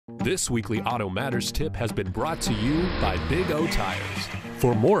This weekly Auto Matters tip has been brought to you by Big O Tires.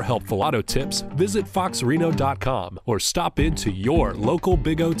 For more helpful auto tips, visit foxreno.com or stop into your local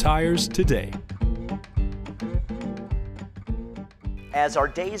Big O Tires today. As our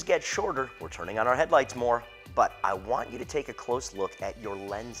days get shorter, we're turning on our headlights more, but I want you to take a close look at your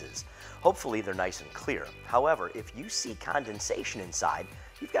lenses. Hopefully they're nice and clear. However, if you see condensation inside,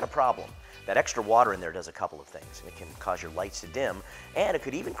 you've got a problem. That extra water in there does a couple of things. It can cause your lights to dim, and it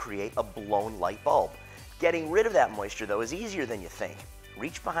could even create a blown light bulb. Getting rid of that moisture, though, is easier than you think.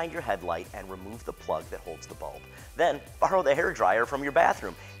 Reach behind your headlight and remove the plug that holds the bulb. Then borrow the hairdryer from your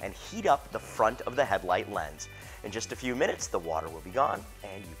bathroom and heat up the front of the headlight lens. In just a few minutes, the water will be gone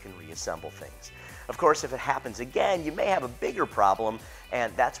and you can reassemble things. Of course, if it happens again, you may have a bigger problem,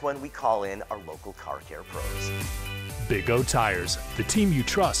 and that's when we call in our local car care pros. Big O Tires, the team you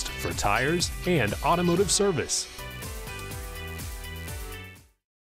trust for tires and automotive service.